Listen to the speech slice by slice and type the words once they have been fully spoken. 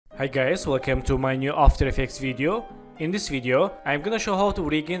Hi guys, welcome to my new After Effects video. In this video, I'm gonna show how to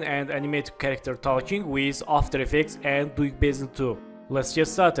rig in and animate character talking with After Effects and Duik Bassel 2. Let's get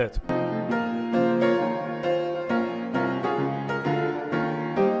started.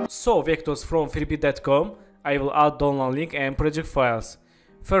 So, vectors from freebie.com. I will add download link and project files.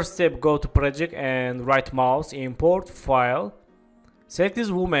 First step, go to project and right mouse, import file. Select this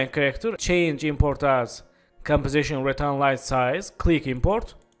woman character, change import as composition return light size, click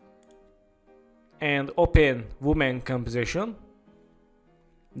import. And open woman composition.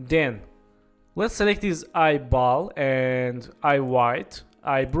 Then let's select this eyeball and eye white,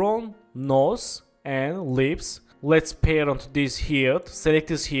 eyebrow, nose and lips. Let's pair onto this head. Select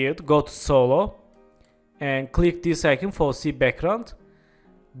this head, go to solo and click this icon for see background.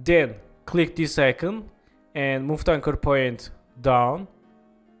 Then click this icon and move the anchor point down.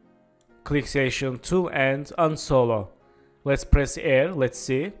 Click selection tool and unsolo. Let's press R, let's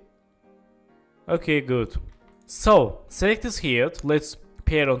see. Okay, good. So select this head, let's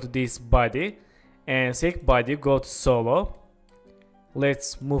pair onto this body and select body, go to solo.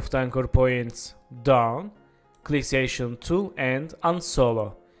 Let's move the anchor points down. Click selection tool and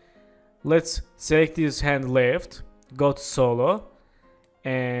unsolo. Let's select this hand left, go to solo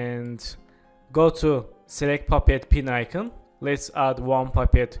and go to select puppet pin icon. Let's add one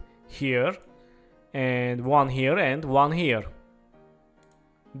puppet here and one here and one here.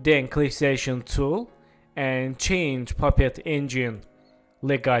 Then click selection tool and change puppet engine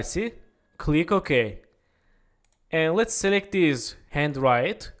legacy. Click OK. And let's select this hand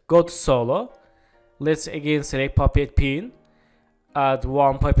right, go to solo. Let's again select puppet pin, add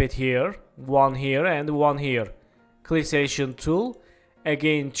one puppet here and one here. Click selection tool,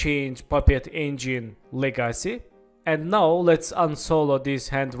 again change puppet engine legacy. And now let's unsolo this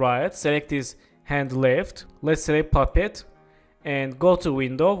hand right, select this hand left. Let's select puppet and go to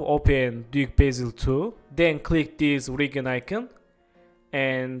window, open Duik Bassel 2. Then click this rigging icon.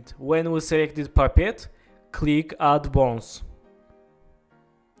 And when we select this puppet, click add bones.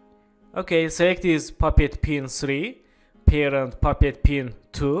 Okay, select this puppet pin 3, parent puppet pin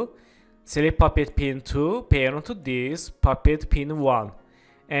 2, select puppet pin 2, parent to this puppet pin 1,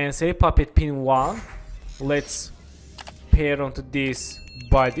 and select puppet pin 1. Let's pair onto this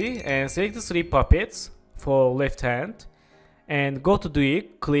body and select the 3 puppets for left hand, and go to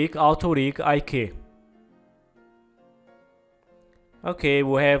Duik, click auto rig I key. Okay,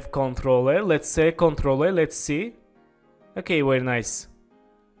 we have controller. Let's select controller. Let's see. Okay, very nice.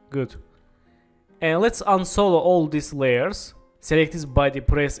 Good. And let's unsolo all these layers. Select this body,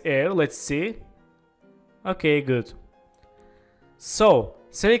 press R. Let's see. Okay, good. So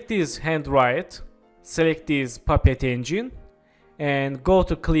select this hand right, select this puppet engine and go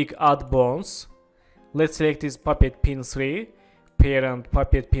to click add bones. Let's select this puppet pin 3, parent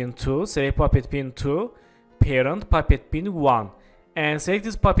puppet pin 2, select puppet pin 2, parent puppet pin 1, and select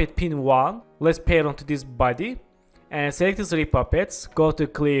this puppet pin 1. Let's pair onto this body and select these 3 puppets, go to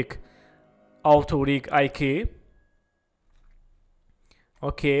click auto rig I key.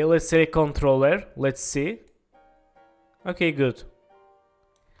 Okay, let's select controller, let's see. Okay, good.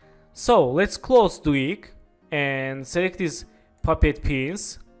 So let's close Duik and select these puppet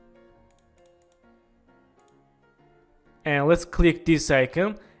pins and let's click this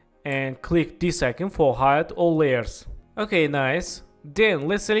icon and click this icon for hide all layers. Okay, nice. Then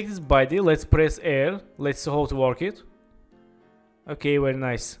let's select this body, let's press R, let's see how to work it. Okay, very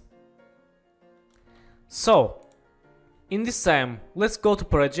nice. So in this time, let's go to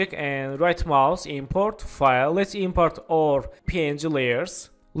project and right mouse, import file. Let's import our PNG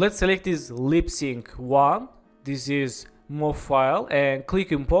layers. Let's select this lip sync 1. This is move file and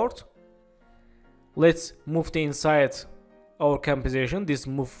click import. Let's move the inside our composition, this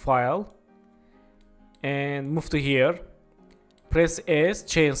move file, and move to here. Press S,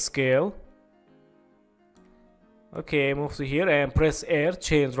 change scale. Okay, move to here and press R,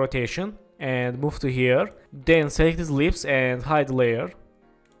 change rotation and move to here. Then select these lips and hide layer.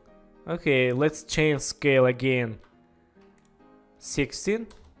 Okay, let's change scale again. 16.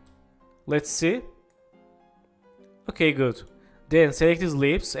 Let's see. Okay, good. Then select these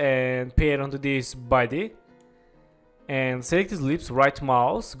lips and pair onto this body. And select these lips, right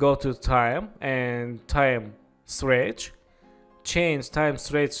mouse, go to time and time stretch. Change time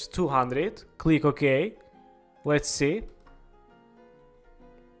stretch 200. Click OK. Let's see.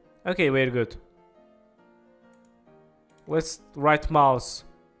 Okay, very good. Let's right mouse,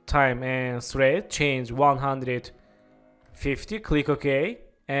 time and stretch, change 150. Click OK.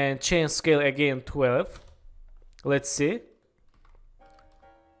 And change scale again 12. Let's see.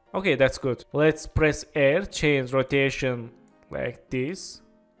 Okay, that's good. Let's press R, change rotation like this.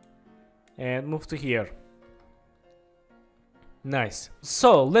 and move to here. Nice.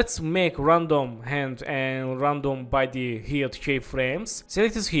 So let's make random hand and random body head keyframes.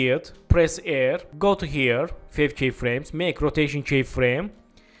 Select this head, press R, go to here, 5 keyframes, make rotation keyframe,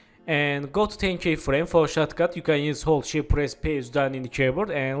 and go to 10 keyframe. For shortcut you can use hold shift press page down in the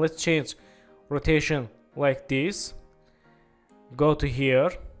keyboard, and let's change rotation like this. Go to here,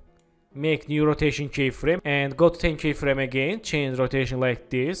 make new rotation keyframe, and go to 10 keyframe again, change rotation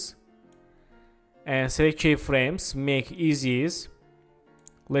like this, and select keyframes, make easy ease.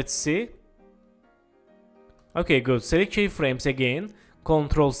 Let's see. Okay, good. Select keyframes again,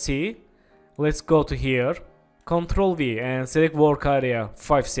 Ctrl C. Let's go to here, Ctrl V, and select work area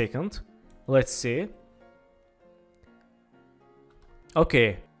 5 seconds. Let's see.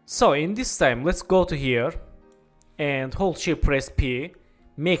 Okay, so in this time let's go to here and hold shift press P,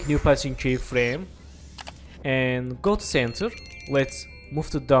 make new position keyframe, and go to center. Let's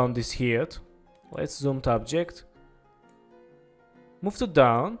move to down this head. Let's zoom to object, move to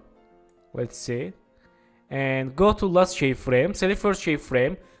down, let's see, and go to last keyframe, select first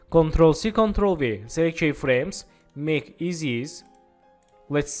keyframe, Ctrl C, Ctrl V, select keyframes, make easy ease.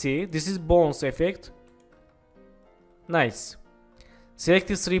 Let's see, this is bounce effect. Nice. Select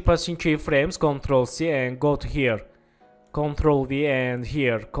these 3 position keyframes, Ctrl C, and go to here, Ctrl V, and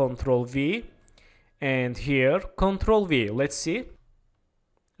here, Ctrl V, and here, Ctrl V. Let's see.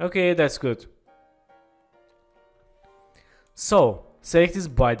 Okay, that's good. So select this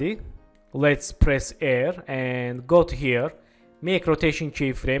body, let's press R and go to here, make rotation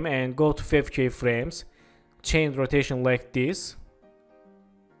keyframe, and go to 5 keyframes, change rotation like this,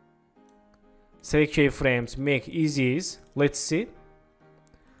 select keyframes, make easy ease. Let's see.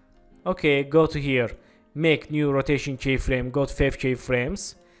 Okay, go to here, make new rotation keyframe, go to 5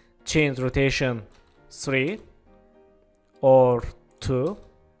 keyframes, change rotation 3 or 2.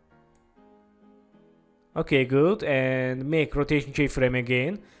 Okay, good, and make rotation keyframe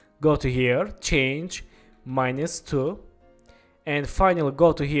again, go to here, change -2, and finally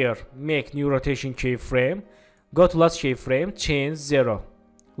go to here, make new rotation keyframe, go to last keyframe, change 0.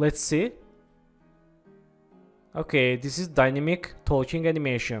 Let's see. Okay, this is dynamic talking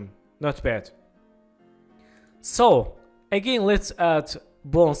animation, not bad. So again, let's add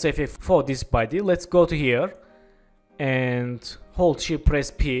bounce effect for this body. Let's go to here and hold shift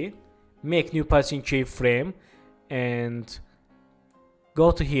press P, make new position keyframe, and go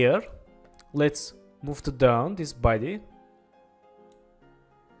to here. Let's move to down this body.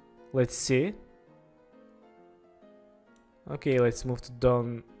 Let's see. Okay, let's move to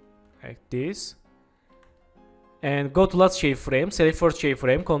down like this, and go to last keyframe, select first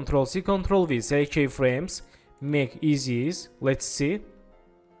keyframe, Ctrl C, Ctrl V, select keyframes, make easy ease. Let's see.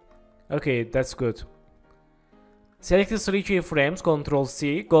 Okay, that's good. Select the 3 keyframes, Ctrl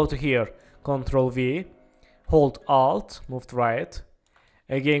C, go to here, Ctrl V, hold Alt, move to right.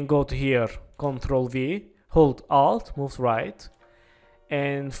 Again, go to here, Ctrl V, hold Alt, move to right.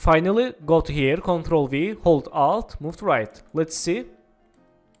 And finally, go to here, Ctrl V, hold Alt, move to right. Let's see.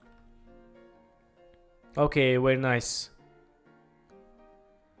 Okay, very nice.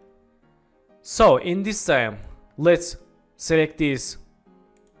 So in this time, let's select this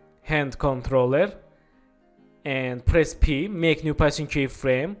hand controller and press P, make new position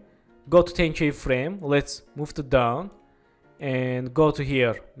keyframe, go to 10 keyframe, let's move to down, and go to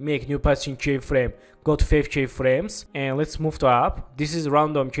here, make new position keyframe, go to 5 keyframes, and let's move to up. This is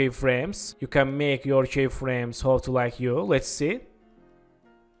random keyframes, you can make your keyframes how to like you. Let's see.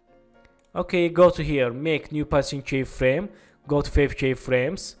 Okay, go to here, make new position keyframe, go to 5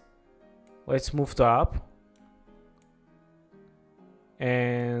 keyframes, let's move to up,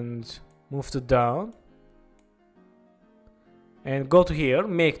 and move to down, and go to here,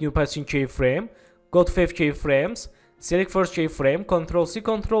 make new position keyframe, go to 5 keyframes, select first keyframe, Ctrl C,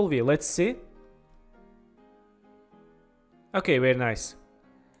 Ctrl V. Let's see. Okay, very nice.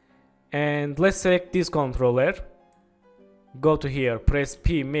 And let's select this controller, go to here, press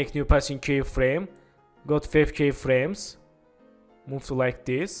P, make new position keyframe, go to 5 keyframes, move to like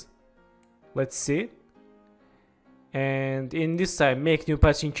this. Let's see. And in this time, make new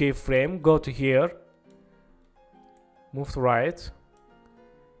position keyframe, go to here, move to right,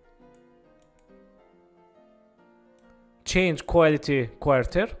 change quality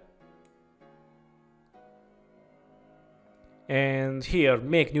quarter, and here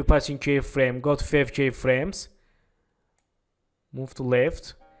make new position keyframe, go to 5 keyframes, move to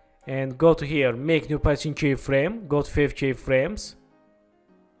left, and go to here, make new position keyframe, go to 5 keyframes,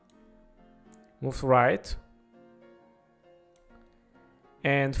 move to right,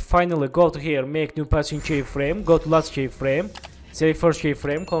 and finally go to here, make new position keyframe, go to last keyframe, Select first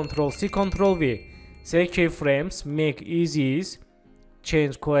keyframe, Ctrl C, Ctrl V. Select keyframes, make easy,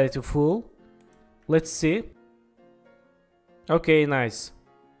 change quality full. Let's see. Okay, nice.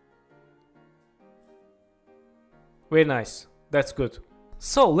 Very nice. That's good.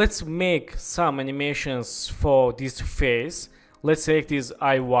 So let's make some animations for this face. Let's select this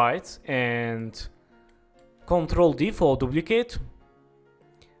eye white and Ctrl D for duplicate.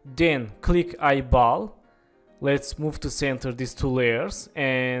 Then click eyeball. Let's move to center these two layers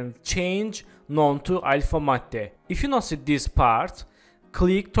and change none to alpha matte. If you notice this part,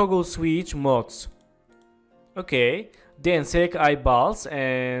 click toggle switch modes. Okay, then select eyeballs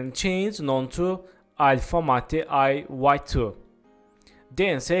and change none to alpha matte eye white 2.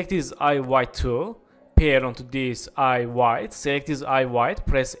 Then select this eye white 2, pair onto this eye white, select this eye white,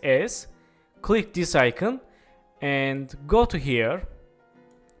 press S, click this icon and go to here,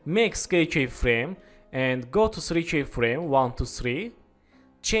 make scale keyframe and go to 3 keyframe, 1 to 3,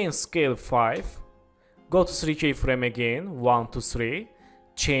 change scale 5, go to 3 keyframe again, 1 to 3,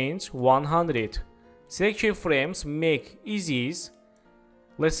 change 100. Select keyframes, make easy.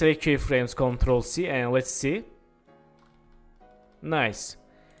 Let's select keyframes, Ctrl C and let's see. Nice.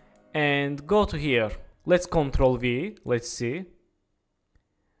 And go to here. Let's Ctrl V. Let's see.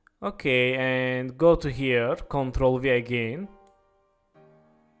 Okay, and go to here. Ctrl V again.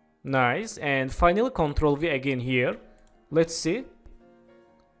 Nice. And finally Ctrl V again here. Let's see.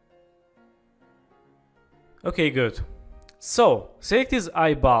 Okay, good. So select this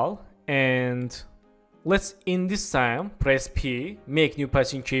eyeball and let's in this time press P, make new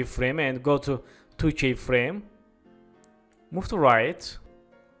passing keyframe and go to 2 keyframe. Move to right.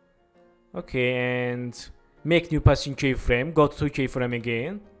 Okay, and make new passing keyframe. Go to 2 keyframe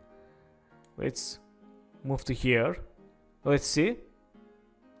again. Let's move to here. Let's see.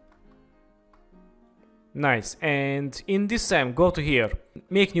 Nice. And in this time, go to here.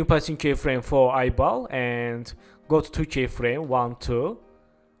 Make new passing keyframe for eyeball and go to 2 keyframe. 1, 2.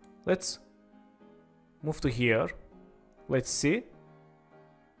 Let's move to here. Let's see.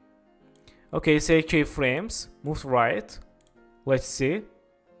 Okay, select keyframes. Move to right. Let's see.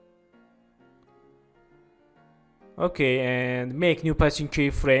 Okay, and make new passing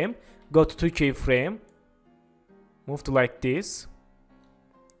keyframe. Go to 2 keyframe. Move to like this.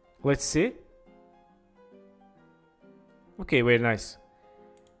 Let's see. Okay, very nice.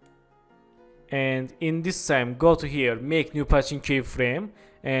 And in this time, go to here, make new passing keyframe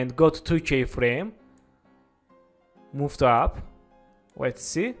and go to 2 keyframe. Move to up. Let's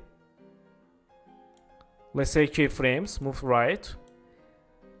see. Let's say keyframes, move right.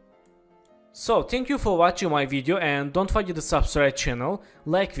 So thank you for watching my video and don't forget to subscribe channel,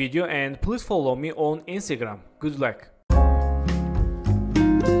 like video and please follow me on Instagram. Good luck.